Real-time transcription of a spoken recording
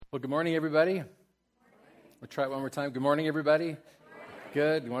Well, good morning, everybody. We'll try it one more time. Good morning, everybody.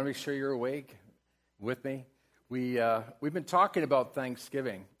 Good. You want to make sure you're awake with me? We've been talking about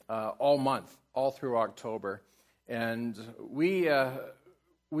Thanksgiving all month, all through October, and we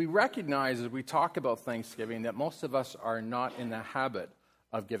recognize as we talk about Thanksgiving that most of us are not in the habit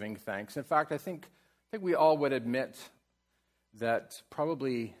of giving thanks. In fact, I think we all would admit that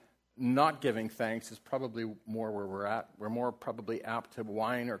probably not giving thanks is probably more where we're at. We're more probably apt to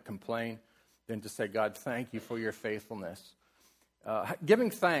whine or complain than to say, God, thank you for your faithfulness. Giving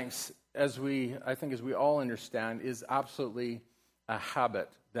thanks, as we all understand, is absolutely a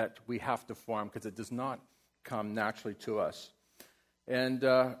habit that we have to form because it does not come naturally to us. And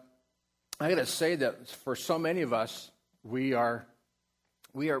I got to say that for so many of us, we tend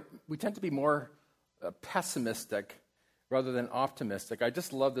to be more pessimistic rather than optimistic. I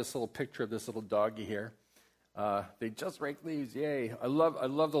just love this little picture of this little doggy here. They just rake leaves, yay. I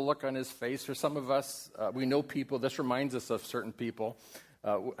love the look on his face. For some of us, we know people. This reminds us of certain people.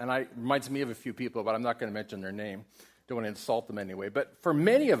 It reminds me of a few people, but I'm not going to mention their name. Don't want to insult them anyway. But for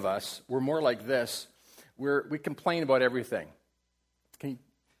many of us, we're more like this. We complain about everything.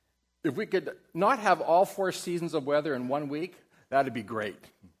 If we could not have all 4 seasons of weather in 1 week, that'd be great.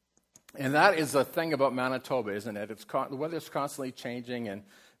 And that is the thing about Manitoba, isn't it? The weather's constantly changing, and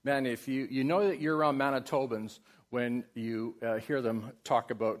man, if you know that you're around Manitobans when you hear them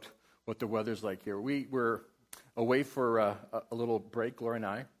talk about what the weather's like here. We were away for a little break, Laura and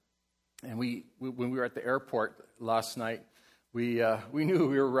I, and when we were at the airport last night, we knew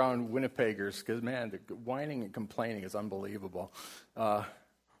we were around Winnipeggers because, man, the whining and complaining is unbelievable.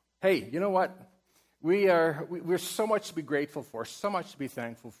 Hey, you know what? We're so much to be grateful for, so much to be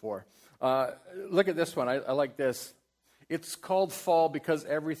thankful for. Look at this one. I like this. It's called fall because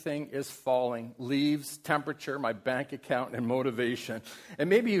everything is falling. Leaves, temperature, my bank account, and motivation.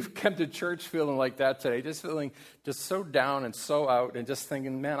 And maybe you've come to church feeling like that today, just feeling just so down and so out and just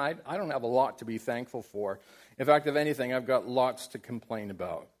thinking, man, I don't have a lot to be thankful for. In fact, if anything, I've got lots to complain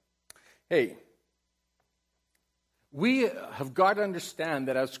about. Hey, we have got to understand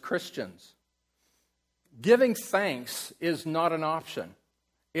that as Christians, giving thanks is not an option.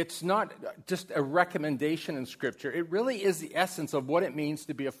 It's not just a recommendation in Scripture. It really is the essence of what it means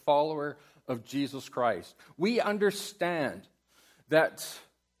to be a follower of Jesus Christ. We understand that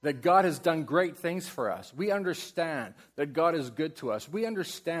God has done great things for us. We understand that God is good to us. We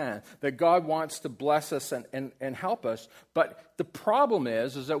understand that God wants to bless us and help us. But the problem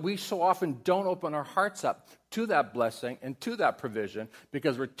is that we so often don't open our hearts up to that blessing and to that provision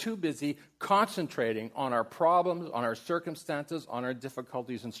because we're too busy concentrating on our problems, on our circumstances, on our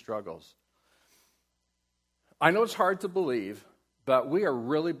difficulties and struggles. I know it's hard to believe, but we are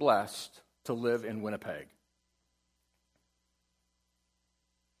really blessed to live in Winnipeg.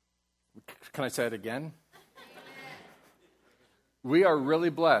 Can I say it again? We are really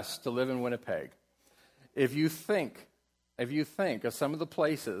blessed to live in Winnipeg. If you think of some of the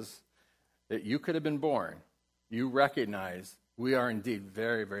places that you could have been born, you recognize we are indeed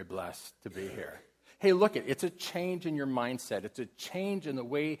very, very blessed to be here. Hey, look, it's a change in your mindset. It's a change in the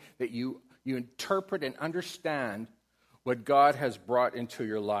way that you interpret and understand what God has brought into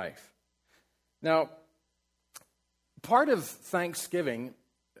your life. Now, part of Thanksgiving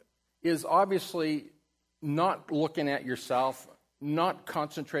is obviously not looking at yourself, not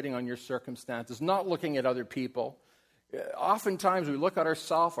concentrating on your circumstances, not looking at other people. Oftentimes we look at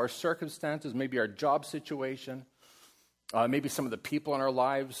ourselves, our circumstances, maybe our job situation, maybe some of the people in our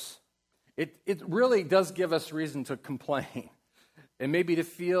lives. It really does give us reason to complain and maybe to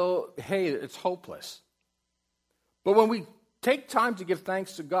feel, hey, it's hopeless. But when we take time to give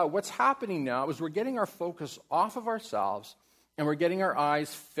thanks to God, what's happening now is we're getting our focus off of ourselves and we're getting our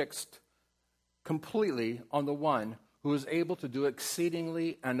eyes fixed completely on the one who is able to do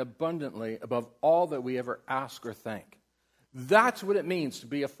exceedingly and abundantly above all that we ever ask or think. That's what it means to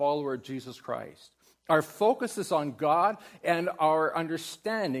be a follower of Jesus Christ. Our focus is on God, and our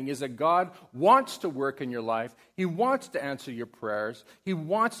understanding is that God wants to work in your life. He wants to answer your prayers. He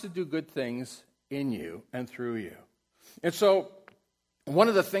wants to do good things in you and through you. And so one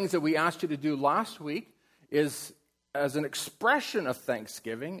of the things that we asked you to do last week is, as an expression of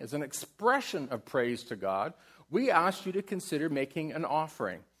thanksgiving, as an expression of praise to God, we asked you to consider making an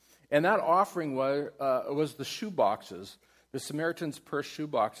offering. And that offering was the shoe boxes, the Samaritan's Purse shoe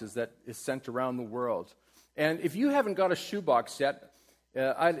boxes that is sent around the world. And if you haven't got a shoe box yet,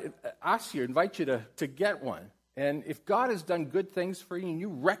 I'd invite you to get one. And if God has done good things for you and you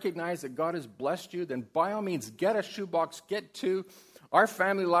recognize that God has blessed you, then by all means, get a shoe box, get 2. Our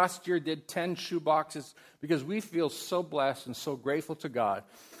family last year did 10 shoe boxes because we feel so blessed and so grateful to God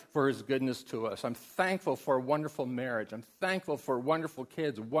for his goodness to us. I'm thankful for a wonderful marriage. I'm thankful for wonderful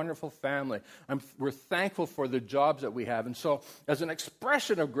kids, wonderful family. We're thankful for the jobs that we have. And so as an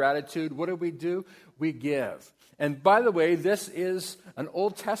expression of gratitude, what do? We give. And by the way, this is an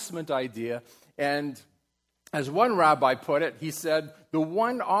Old Testament idea. And as one rabbi put it, he said, the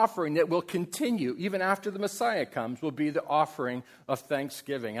one offering that will continue even after the Messiah comes will be the offering of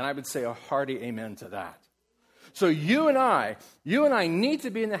thanksgiving. And I would say a hearty amen to that. So you and I need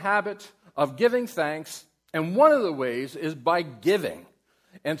to be in the habit of giving thanks, and one of the ways is by giving.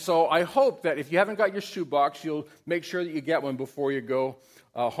 And so I hope that if you haven't got your shoebox, you'll make sure that you get one before you go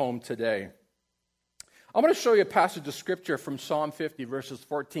home today. I want to show you a passage of Scripture from Psalm 50, verses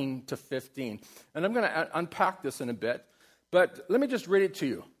 14 to 15. And I'm going to unpack this in a bit, but let me just read it to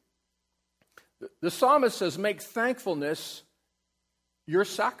you. The psalmist says, make thankfulness your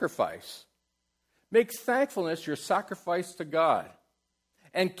sacrifice. Make thankfulness your sacrifice to God,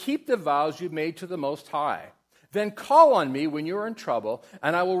 and keep the vows you made to the Most High. Then call on me when you are in trouble,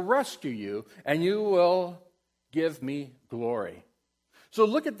 and I will rescue you, and you will give me glory. So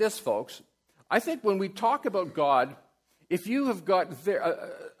look at this, folks. I think when we talk about God, if you have got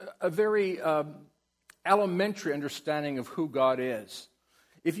a very elementary understanding of who God is,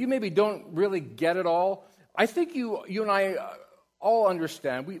 if you maybe don't really get it all, I think you and I all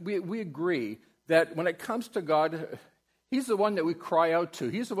understand, we agree that when it comes to God, he's the one that we cry out to.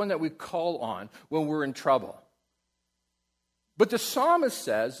 He's the one that we call on when we're in trouble. But the psalmist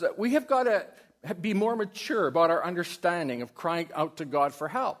says that we have got to be more mature about our understanding of crying out to God for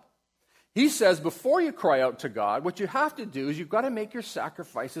help. He says before you cry out to God, what you have to do is you've got to make your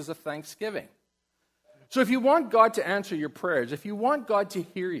sacrifices of thanksgiving. So if you want God to answer your prayers, if you want God to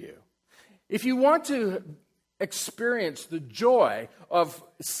hear you, if you want to experience the joy of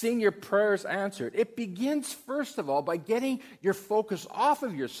seeing your prayers answered, it begins, first of all, by getting your focus off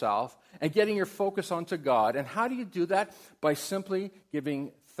of yourself and getting your focus onto God. And how do you do that? By simply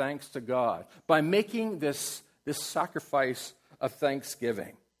giving thanks to God, by making this sacrifice of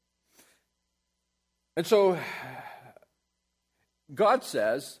thanksgiving. And so God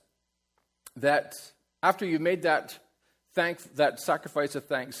says that after you've made that sacrifice of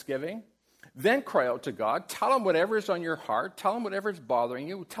thanksgiving, then cry out to God. Tell him whatever is on your heart. Tell him whatever is bothering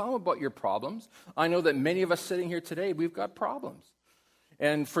you. Tell him about your problems. I know that many of us sitting here today, we've got problems.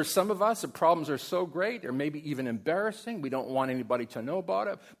 And for some of us, the problems are so great or maybe even embarrassing. We don't want anybody to know about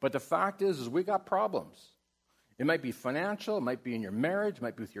it. But the fact is we got problems. It might be financial, it might be in your marriage, it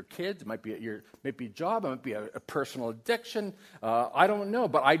might be with your kids, it might be at your job, it might be a personal addiction. I don't know,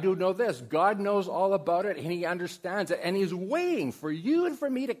 but I do know this. God knows all about it, and he understands it, and he's waiting for you and for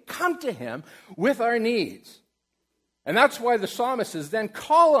me to come to him with our needs. And that's why the psalmist says, then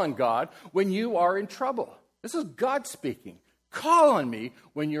call on God when you are in trouble. This is God speaking. Call on me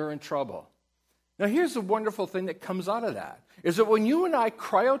when you're in trouble. Now here's the wonderful thing that comes out of that, is that when you and I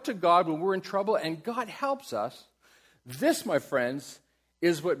cry out to God when we're in trouble and God helps us, this, my friends,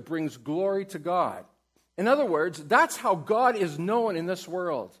 is what brings glory to God. In other words, that's how God is known in this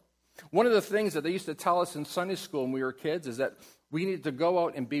world. One of the things that they used to tell us in Sunday school when we were kids is that we needed to go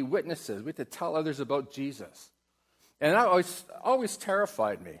out and be witnesses. We had to tell others about Jesus. And that always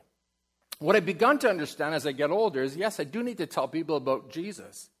terrified me. What I've begun to understand as I get older is, yes, I do need to tell people about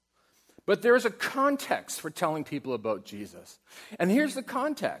Jesus. But there's a context for telling people about Jesus. And here's the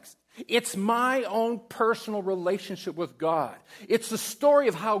context. It's my own personal relationship with God. It's the story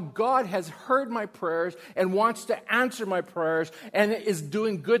of how God has heard my prayers and wants to answer my prayers and is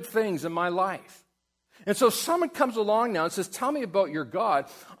doing good things in my life. And so someone comes along now and says, tell me about your God.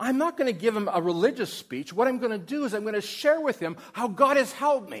 I'm not going to give him a religious speech. What I'm going to do is I'm going to share with him how God has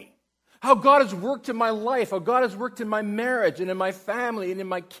helped me, how God has worked in my life, how God has worked in my marriage and in my family and in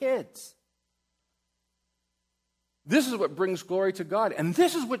my kids. This is what brings glory to God. And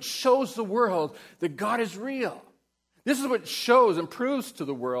this is what shows the world that God is real. This is what shows and proves to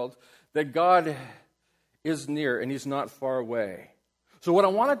the world that God is near and he's not far away. So what I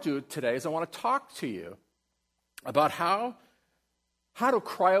want to do today is I want to talk to you about how to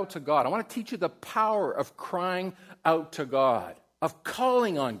cry out to God. I want to teach you the power of crying out to God, of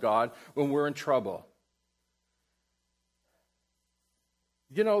calling on God when we're in trouble.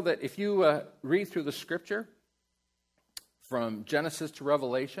 You know that if you read through the scripture, from Genesis to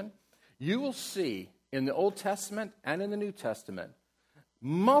Revelation, you will see in the Old Testament and in the New Testament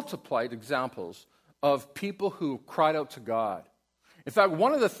multiplied examples of people who cried out to God. In fact,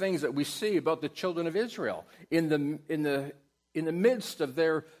 one of the things that we see about the children of Israel in the midst of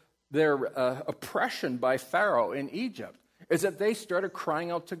their oppression by Pharaoh in Egypt is that they started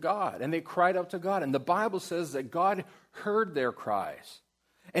crying out to God, and they cried out to God. And the Bible says that God heard their cries.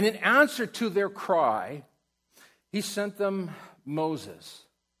 And in answer to their cry, he sent them Moses,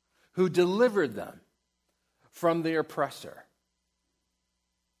 who delivered them from the oppressor.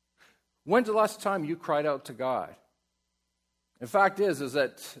 When's the last time you cried out to God? The fact is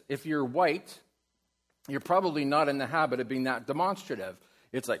that if you're white, you're probably not in the habit of being that demonstrative.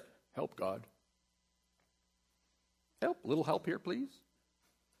 It's like, help, God. Help, a little help here, please.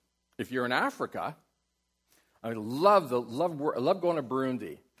 If you're in Africa, I love going to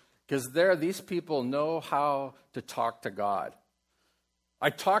Burundi, because there these people know how to talk to God. I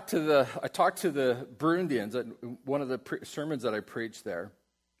talked to the Burundians at one of the sermons that I preached there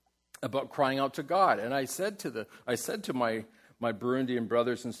about crying out to God, and I said to my Burundian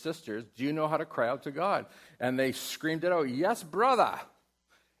brothers and sisters, do you know how to cry out to God? And they screamed it out, yes, brother.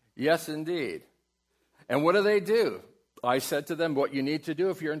 Yes, indeed. And what do? I said to them, what you need to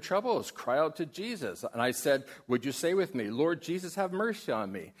do if you're in trouble is cry out to Jesus. And I said, would you say with me, Lord Jesus, have mercy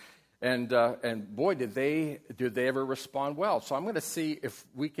on me? And boy, did they ever respond well. So I'm going to see if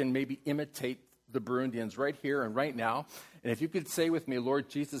we can maybe imitate the Burundians right here and right now. And if you could say with me, Lord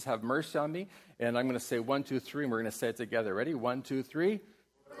Jesus, have mercy on me. And I'm going to say 1, 2, 3, and we're going to say it together. Ready? 1, 2, 3.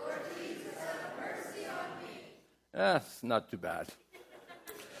 Lord Jesus, have mercy on me. It's not too bad.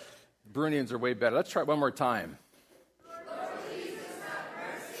 Burundians are way better. Let's try it one more time. Lord Jesus, have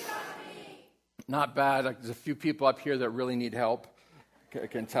mercy on me. Not bad. There's a few people up here that really need help. I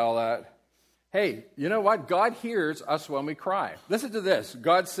can tell that. Hey, you know what? God hears us when we cry. Listen to this.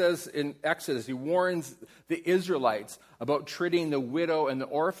 God says in Exodus, he warns the Israelites about treating the widow and the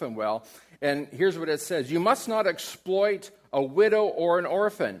orphan well. And here's what it says. You must not exploit a widow or an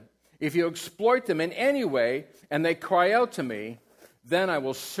orphan. If you exploit them in any way and they cry out to me, then I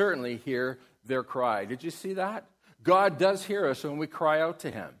will certainly hear their cry. Did you see that? God does hear us when we cry out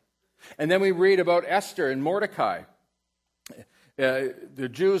to him. And then we read about Esther and Mordecai. The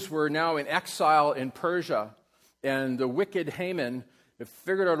Jews were now in exile in Persia, and the wicked Haman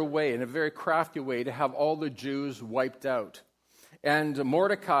figured out a way, in a very crafty way, to have all the Jews wiped out. And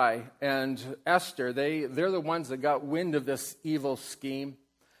Mordecai and Esther, they're the ones that got wind of this evil scheme.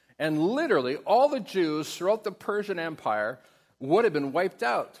 And literally, all the Jews throughout the Persian Empire would have been wiped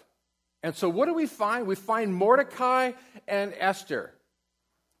out. And so what do we find? We find Mordecai and Esther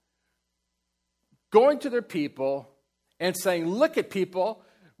going to their people and saying, look at people,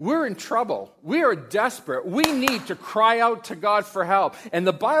 we're in trouble. We are desperate. We need to cry out to God for help. And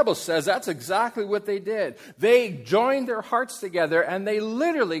the Bible says that's exactly what they did. They joined their hearts together and they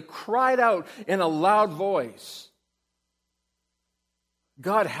literally cried out in a loud voice,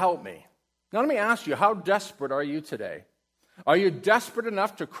 God, help me. Now let me ask you, how desperate are you today? Are you desperate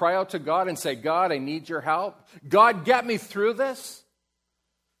enough to cry out to God and say, God, I need your help? God, get me through this?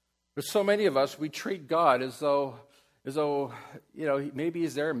 But so many of us, we treat God as though, maybe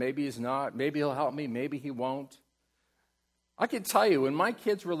he's there, maybe he's not. Maybe he'll help me, maybe he won't. I can tell you, when my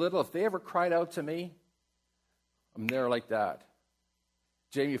kids were little, if they ever cried out to me, I'm there like that.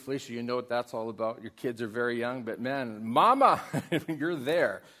 Jamie, Felicia, you know what that's all about. Your kids are very young, but man, Mama, you're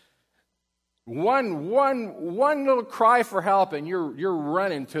there. One little cry for help and you're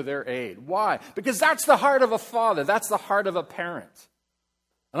running to their aid. Why? Because that's the heart of a father. That's the heart of a parent.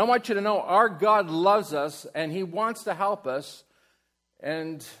 And I want you to know our God loves us and he wants to help us.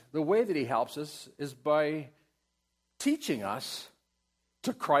 And the way that he helps us is by teaching us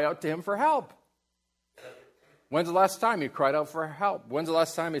to cry out to him for help. When's the last time you cried out for help? When's the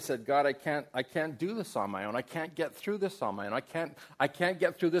last time you said, God, I can't do this on my own. I can't get through this on my own. I can't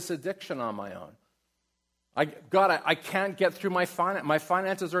get through this addiction on my own. I can't get through my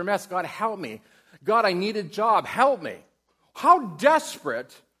finances are a mess. God, help me. God, I need a job. Help me. How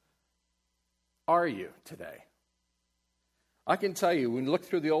desperate are you today? I can tell you, when you look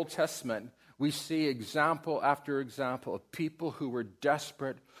through the Old Testament, we see example after example of people who were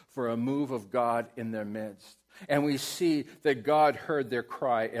desperate for a move of God in their midst. And we see that God heard their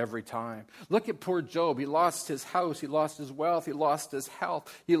cry every time. Look at poor Job. He lost his house. He lost his wealth. He lost his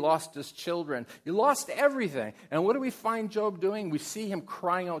health. He lost his children. He lost everything. And what do we find Job doing? We see him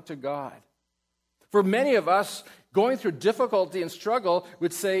crying out to God. For many of us, going through difficulty and struggle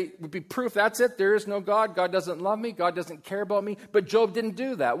would be proof, that's it, there is no God. God doesn't love me. God doesn't care about me. But Job didn't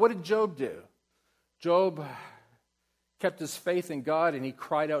do that. What did Job do? Job kept his faith in God and he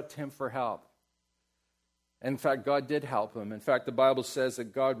cried out to him for help. In fact, God did help him. In fact, the Bible says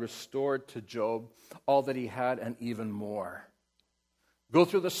that God restored to Job all that he had and even more. Go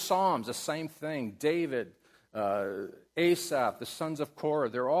through the Psalms, the same thing. David, Asaph, the sons of Korah,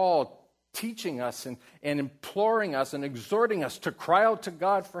 they're all teaching us and imploring us and exhorting us to cry out to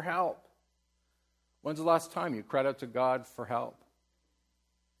God for help. When's the last time you cried out to God for help?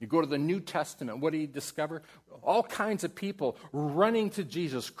 You go to the New Testament, what do you discover? All kinds of people running to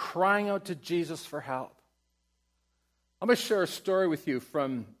Jesus, crying out to Jesus for help. I'm going to share a story with you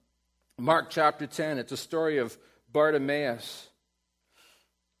from Mark chapter 10. It's a story of Bartimaeus.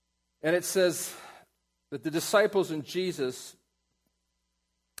 And it says that the disciples and Jesus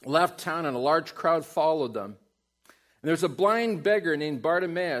left town and a large crowd followed them. And there's a blind beggar named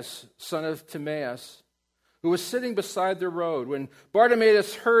Bartimaeus, son of Timaeus, who was sitting beside the road. When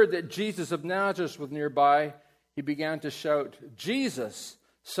Bartimaeus heard that Jesus of Nazareth was nearby, he began to shout, "Jesus,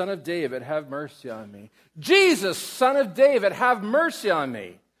 Son of David, have mercy on me. Jesus, Son of David, have mercy on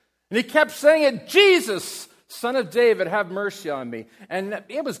me." And he kept saying it, "Jesus, Son of David, have mercy on me." And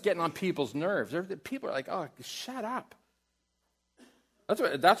it was getting on people's nerves. People are like, "Oh, shut up."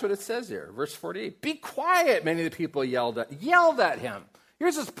 That's what it says here, verse 48. "Be quiet," many of the people yelled at him.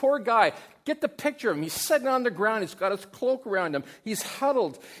 Here's this poor guy. Get the picture of him. He's sitting on the ground. He's got his cloak around him. He's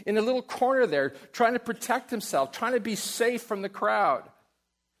huddled in a little corner there, trying to protect himself, trying to be safe from the crowd.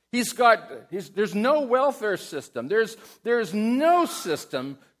 There's no welfare system. There's no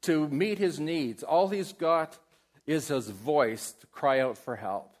system to meet his needs. All he's got is his voice to cry out for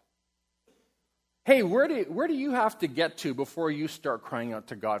help. Hey, where do you have to get to before you start crying out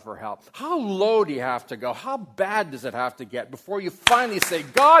to God for help? How low do you have to go? How bad does it have to get before you finally say,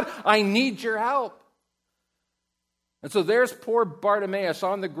 "God, I need your help"? And so there's poor Bartimaeus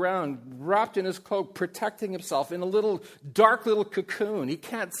on the ground, wrapped in his cloak, protecting himself in a dark little cocoon. He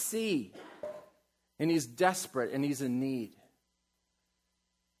can't see. And he's desperate and he's in need.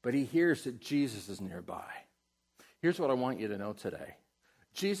 But he hears that Jesus is nearby. Here's what I want you to know today.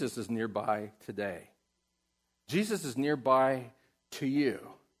 Jesus is nearby today. Jesus is nearby to you.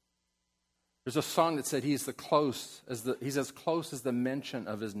 There's a song that said he's as close as the mention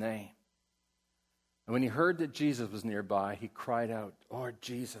of his name. And when he heard that Jesus was nearby, he cried out, "Lord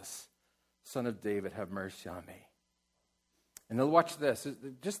Jesus, Son of David, have mercy on me." And now watch this.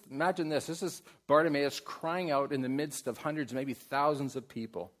 Just imagine this. This is Bartimaeus crying out in the midst of hundreds, maybe thousands of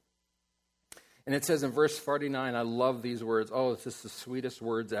people. And it says in verse 49, I love these words. Oh, it's just the sweetest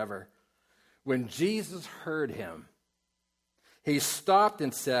words ever. When Jesus heard him, he stopped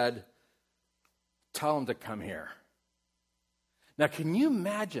and said, "Tell him to come here." Now, can you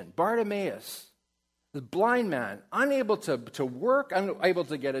imagine Bartimaeus, the blind man, unable to work, unable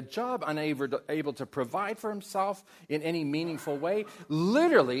to get a job, unable to provide for himself in any meaningful way,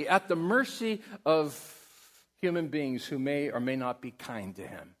 literally at the mercy of human beings who may or may not be kind to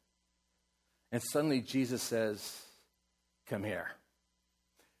him. And suddenly Jesus says, "Come here.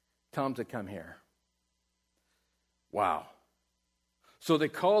 Tell him to come here." Wow. So they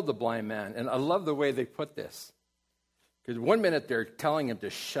called the blind man, and I love the way they put this. Because 1 minute they're telling him to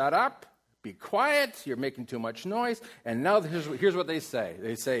shut up, be quiet, you're making too much noise. And now here's what they say.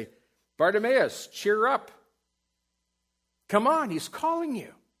 They say, "Bartimaeus, cheer up. Come on, he's calling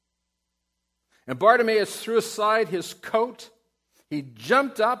you." And Bartimaeus threw aside his coat. He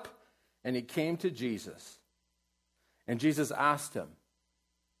jumped up and he came to Jesus. And Jesus asked him,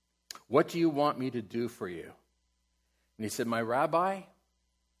 "What do you want me to do for you?" And he said, "My rabbi,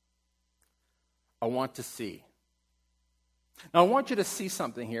 I want to see." Now, I want you to see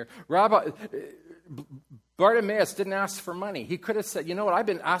something here. Bartimaeus didn't ask for money. He could have said, "You know what, I've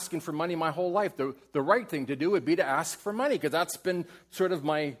been asking for money my whole life. The right thing to do would be to ask for money, because that's been sort of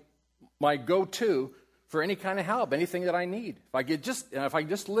my go-to for any kind of help, anything that I need. If I could just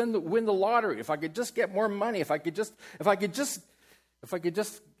win the lottery, if I could just get more money, if I could just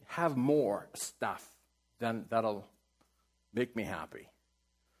have more stuff, then that'll make me happy."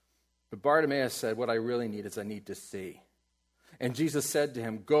 But Bartimaeus said, "What I really need is I need to see." And Jesus said to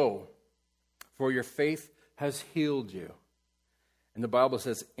him, "Go, for your faith has healed you." And the Bible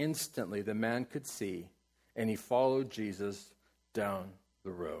says instantly the man could see, and he followed Jesus down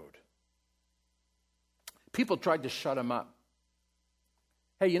the road. People tried to shut him up.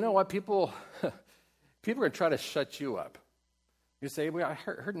 Hey, you know what? People are going to try to shut you up. You say, "Well, I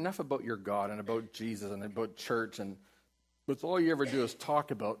heard enough about your God and about Jesus and about church, and but all you ever do is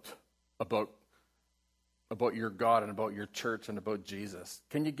talk about your God and about your church and about Jesus.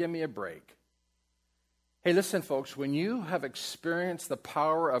 Can you give me a break?" Hey, listen, folks, when you have experienced the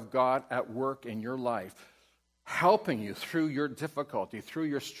power of God at work in your life, helping you through your difficulty, through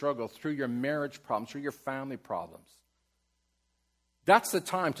your struggle, through your marriage problems, through your family problems, that's the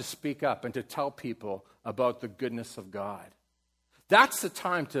time to speak up and to tell people about the goodness of God. That's the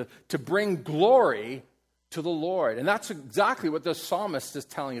time to bring glory to the Lord. And that's exactly what the psalmist is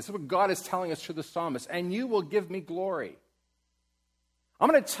telling us. That's what God is telling us through the psalmist. "And you will give me glory." I'm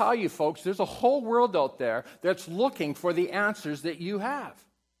going to tell you, folks, there's a whole world out there that's looking for the answers that you have.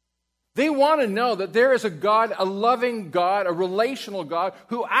 They want to know that there is a God, a loving God, a relational God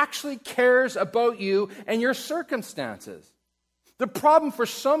who actually cares about you and your circumstances. The problem for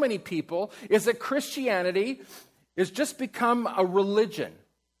so many people is that Christianity has just become a religion,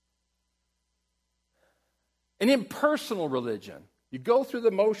 an impersonal religion. You go through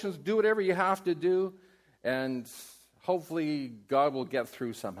the motions, do whatever you have to do, and hopefully God will get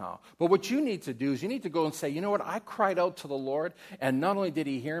through somehow. But what you need to do is you need to go and say, you know what, I cried out to the Lord, and not only did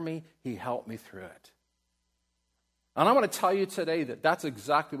he hear me, he helped me through it. And I want to tell you today that that's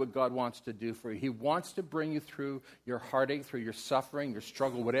exactly what God wants to do for you. He wants to bring you through your heartache, through your suffering, your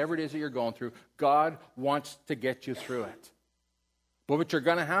struggle, whatever it is that you're going through. God wants to get you through it. But what you're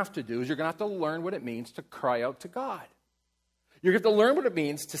going to have to do is you're going to have to learn what it means to cry out to God. You're going to have to learn what it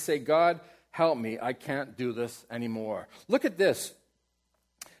means to say, God, help me. I can't do this anymore. Look at this.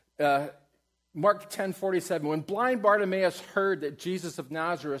 Mark 10:47. When blind Bartimaeus heard that Jesus of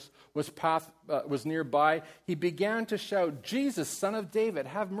Nazareth was nearby, he began to shout, Jesus, Son of David,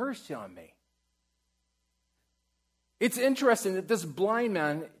 have mercy on me. It's interesting that this blind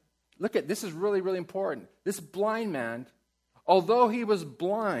man, look at, this is really, really important. This blind man, although he was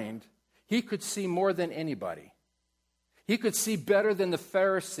blind, he could see more than anybody. He could see better than the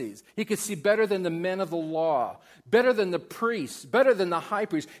Pharisees. He could see better than the men of the law, better than the priests, better than the high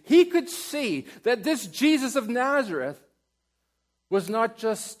priest. He could see that this Jesus of Nazareth was not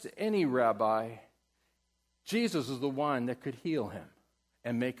just any rabbi. Jesus is the one that could heal him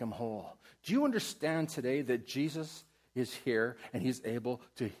and make him whole. Do you understand today that Jesus is here and he's able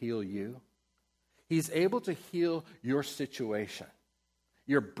to heal you? He's able to heal your situation.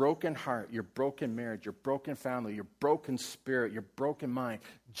 Your broken heart, your broken marriage, your broken family, your broken spirit, your broken mind.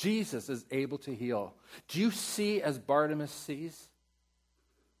 Jesus is able to heal. Do you see as Bartimaeus sees?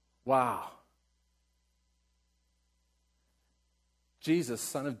 Wow. Jesus,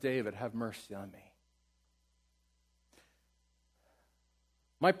 Son of David, have mercy on me.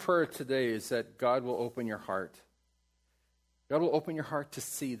 My prayer today is that God will open your heart. God will open your heart to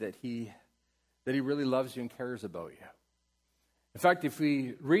see that He really loves you and cares about you. In fact, if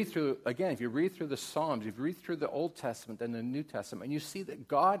you read through the Psalms, if you read through the Old Testament and the New Testament, and you see that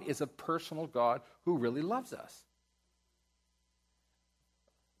God is a personal God who really loves us.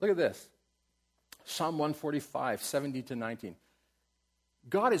 Look at this. Psalm 145, 17 to 19.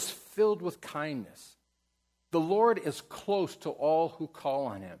 God is filled with kindness. The Lord is close to all who call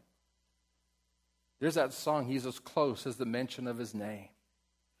on him. There's that song, he's as close as the mention of his name.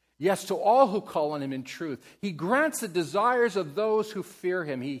 Yes, to all who call on him in truth. He grants the desires of those who fear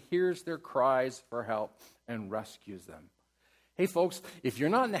him. He hears their cries for help and rescues them. Hey, folks, if you're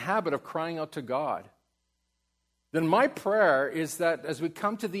not in the habit of crying out to God, then my prayer is that as we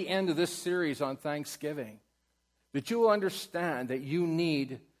come to the end of this series on Thanksgiving, that you will understand that you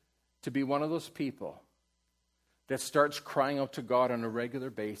need to be one of those people that starts crying out to God on a regular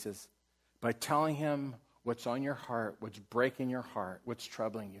basis by telling him what's on your heart, what's breaking your heart, what's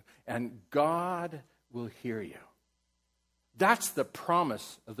troubling you. And God will hear you. That's the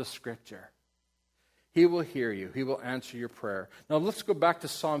promise of the Scripture. He will hear you. He will answer your prayer. Now let's go back to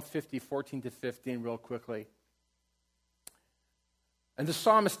Psalm 50, 14 to 15 real quickly. And the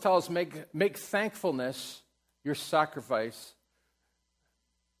psalmist tells us, make thankfulness your sacrifice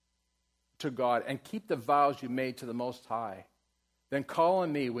to God and keep the vows you made to the Most High. Then call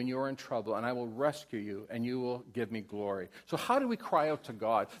on me when you are in trouble, and I will rescue you, and you will give me glory. So how do we cry out to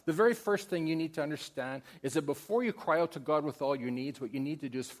God? The very first thing you need to understand is that before you cry out to God with all your needs, what you need to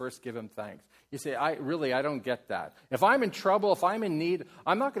do is first give him thanks. You say, I don't get that. If I'm in trouble, if I'm in need,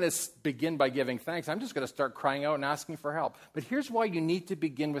 I'm not going to begin by giving thanks. I'm just going to start crying out and asking for help. But here's why you need to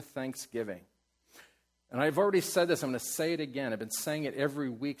begin with thanksgiving. And I've already said this. I'm going to say it again. I've been saying it every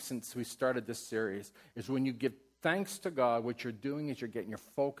week since we started this series, is when you give thanks to God, what you're doing is you're getting your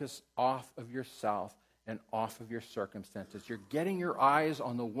focus off of yourself and off of your circumstances. You're getting your eyes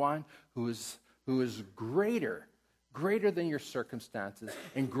on the one who is greater than your circumstances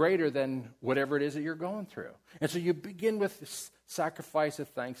and greater than whatever it is that you're going through. And so you begin with this sacrifice of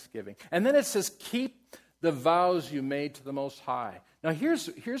thanksgiving. And then it says, keep the vows you made to the Most High. Now here's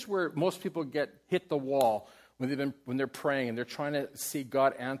where most people hit the wall when they're praying and they're trying to see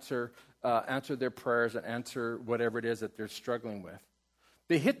God answer their prayers and answer whatever it is that they're struggling with.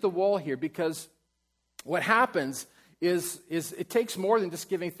 They hit the wall here because what happens is it takes more than just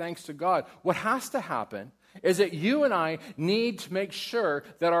giving thanks to God. What has to happen is that you and I need to make sure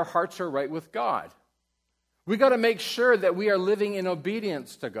that our hearts are right with God. We got to make sure that we are living in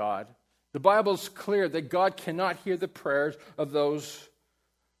obedience to God. The Bible's clear that God cannot hear the prayers of those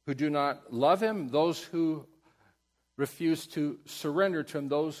who do not love him, those who refuse to surrender to him,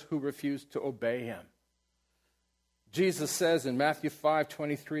 those who refuse to obey him. Jesus says in Matthew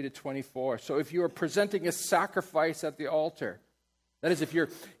 5:23-24, so if you are presenting a sacrifice at the altar, that is, if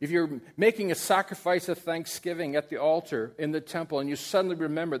you're making a sacrifice of thanksgiving at the altar in the temple and you suddenly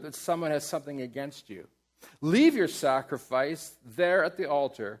remember that someone has something against you, leave your sacrifice there at the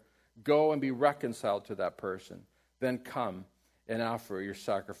altar, go and be reconciled to that person, then come and offer your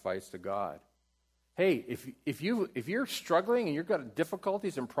sacrifice to God. Hey, if you're struggling and you've got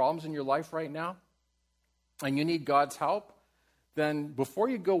difficulties and problems in your life right now, and you need God's help, then before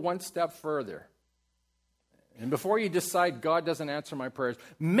you go one step further, and before you decide God doesn't answer my prayers,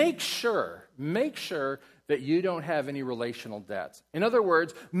 make sure that you don't have any relational debts. In other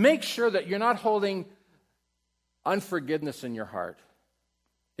words, make sure that you're not holding unforgiveness in your heart.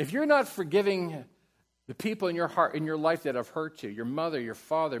 If you're not forgiving the people in your heart, in your life that have hurt you, your mother, your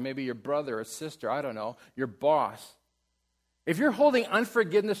father, maybe your brother or sister, I don't know, your boss, if you're holding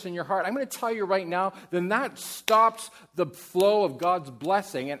unforgiveness in your heart, I'm going to tell you right now, then that stops the flow of God's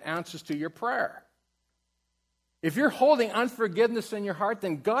blessing and answers to your prayer. If you're holding unforgiveness in your heart,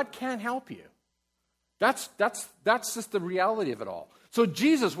 then God can't help you. That's just the reality of it all. So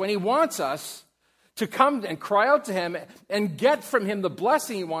Jesus, when he wants us to come and cry out to him and get from him the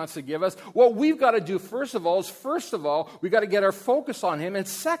blessing he wants to give us, what we've got to do first of all, we've got to get our focus on him. And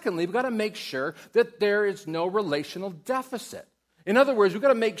secondly, we've got to make sure that there is no relational deficit. In other words, we've got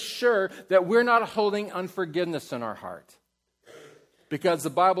to make sure that we're not holding unforgiveness in our heart. Because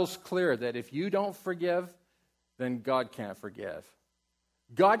the Bible's clear that if you don't forgive, then God can't forgive.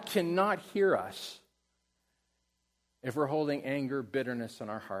 God cannot hear us if we're holding anger, bitterness in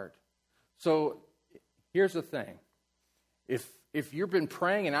our heart. So here's the thing. If you've been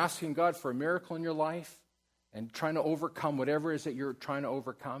praying and asking God for a miracle in your life and trying to overcome whatever it is that you're trying to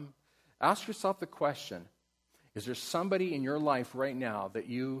overcome, ask yourself the question, is there somebody in your life right now that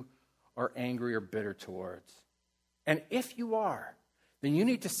you are angry or bitter towards? And if you are, then you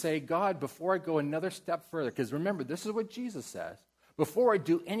need to say, God, before I go another step further, because remember, this is what Jesus says, before I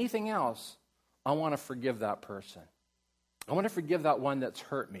do anything else, I want to forgive that person. I want to forgive that one that's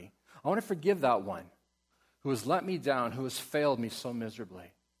hurt me. I want to forgive that one who has let me down, who has failed me so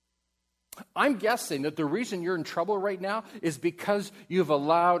miserably. I'm guessing that the reason you're in trouble right now is because you've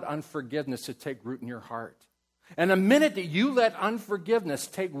allowed unforgiveness to take root in your heart. And the minute that you let unforgiveness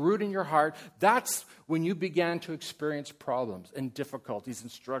take root in your heart, that's when you began to experience problems and difficulties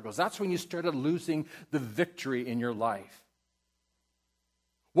and struggles. That's when you started losing the victory in your life.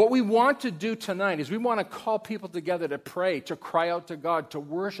 What we want to do tonight is we want to call people together to pray, to cry out to God, to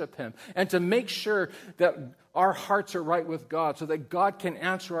worship him, and to make sure that our hearts are right with God so that God can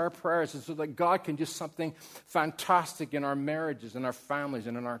answer our prayers and so that God can do something fantastic in our marriages, in our families,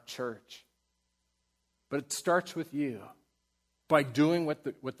 and in our church. But it starts with you by doing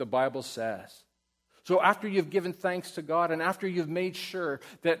what the Bible says. So after you've given thanks to God and after you've made sure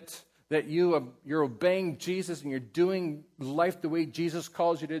that you're obeying Jesus and you're doing life the way Jesus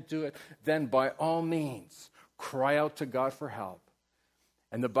calls you to do it, then by all means, cry out to God for help.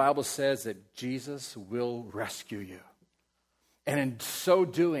 And the Bible says that Jesus will rescue you. And in so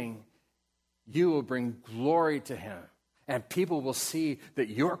doing, you will bring glory to him. And people will see that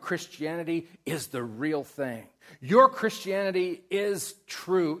your Christianity is the real thing. Your Christianity is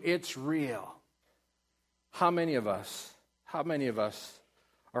true. It's real. How many of us,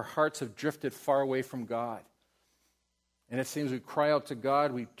 our hearts have drifted far away from God? And it seems we cry out to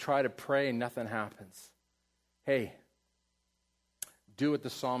God, we try to pray, and nothing happens. Hey, do what the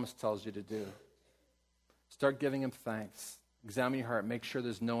psalmist tells you to do. Start giving him thanks. Examine your heart. Make sure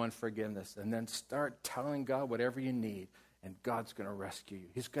there's no unforgiveness. And then start telling God whatever you need, and God's going to rescue you.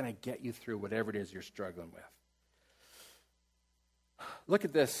 He's going to get you through whatever it is you're struggling with. Look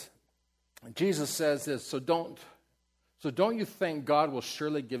at this. Jesus says this, so don't you think God will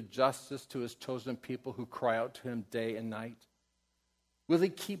surely give justice to his chosen people who cry out to him day and night? Will he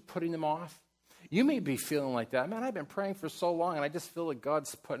keep putting them off? You may be feeling like that. Man, I've been praying for so long, and I just feel like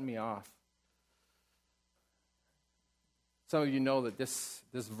God's putting me off. Some of you know that this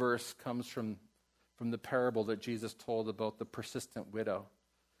verse comes from the parable that Jesus told about the persistent widow.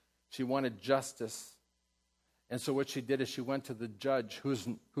 She wanted justice. And so what she did is she went to the judge, who's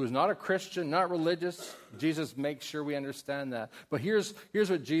not a Christian, not religious. Jesus makes sure we understand that. But here's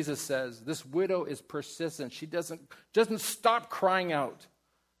what Jesus says. This widow is persistent. She doesn't stop crying out.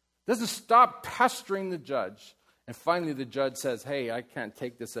 Doesn't stop pestering the judge. And finally the judge says, hey, I can't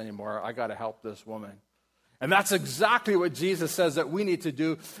take this anymore. I got to help this woman. And that's exactly what Jesus says that we need to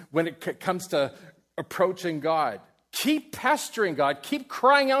do when it comes to approaching God. Keep pestering God. Keep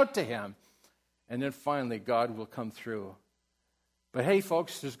crying out to him. And then finally, God will come through. But hey,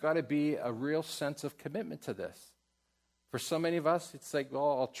 folks, there's got to be a real sense of commitment to this. For so many of us, it's like,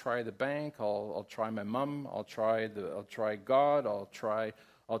 well, I'll try the bank, I'll try my mom, I'll try God, I'll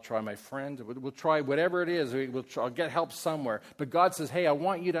try my friend. We'll try whatever it is. I'll get help somewhere. But God says, hey, I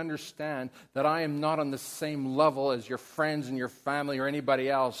want you to understand that I am not on the same level as your friends and your family or anybody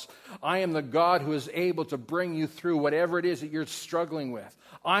else. I am the God who is able to bring you through whatever it is that you're struggling with.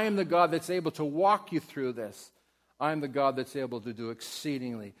 I am the God that's able to walk you through this. I am the God that's able to do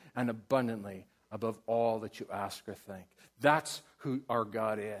exceedingly and abundantly above all that you ask or think. That's who our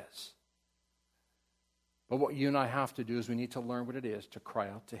God is. But what you and I have to do is we need to learn what it is to cry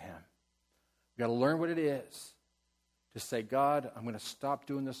out to him. We've got to learn what it is to say, God, I'm going to stop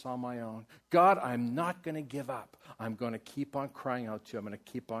doing this on my own. God, I'm not going to give up. I'm going to keep on crying out to you. I'm going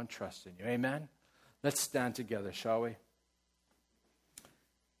to keep on trusting you. Amen? Let's stand together, shall we?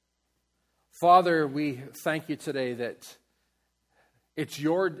 Father, we thank you today that it's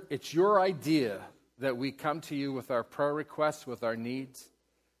your idea that we come to you with our prayer requests, with our needs.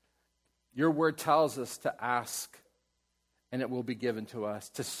 Your word tells us to ask, and it will be given to us,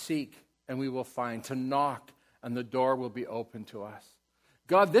 to seek, and we will find, to knock, and the door will be open to us.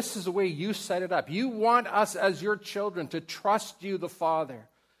 God, this is the way you set it up. You want us as your children to trust you, the Father,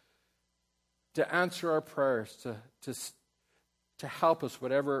 to answer our prayers, to help us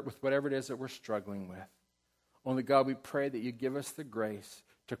with whatever it is that we're struggling with. Only, God, we pray that you give us the grace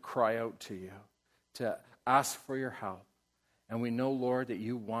to cry out to you, to ask for your help. And we know, Lord, that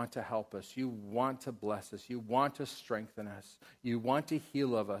you want to help us. You want to bless us. You want to strengthen us. You want to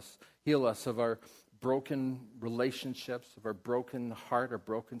heal us of our broken relationships, of our broken heart, our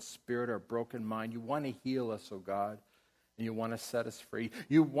broken spirit, our broken mind. You want to heal us, oh God, and you want to set us free.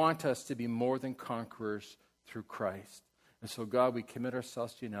 You want us to be more than conquerors through Christ. And so, God, we commit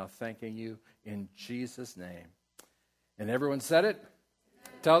ourselves to you now, thanking you in Jesus' name. And everyone said it?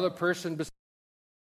 Amen. Tell the person beside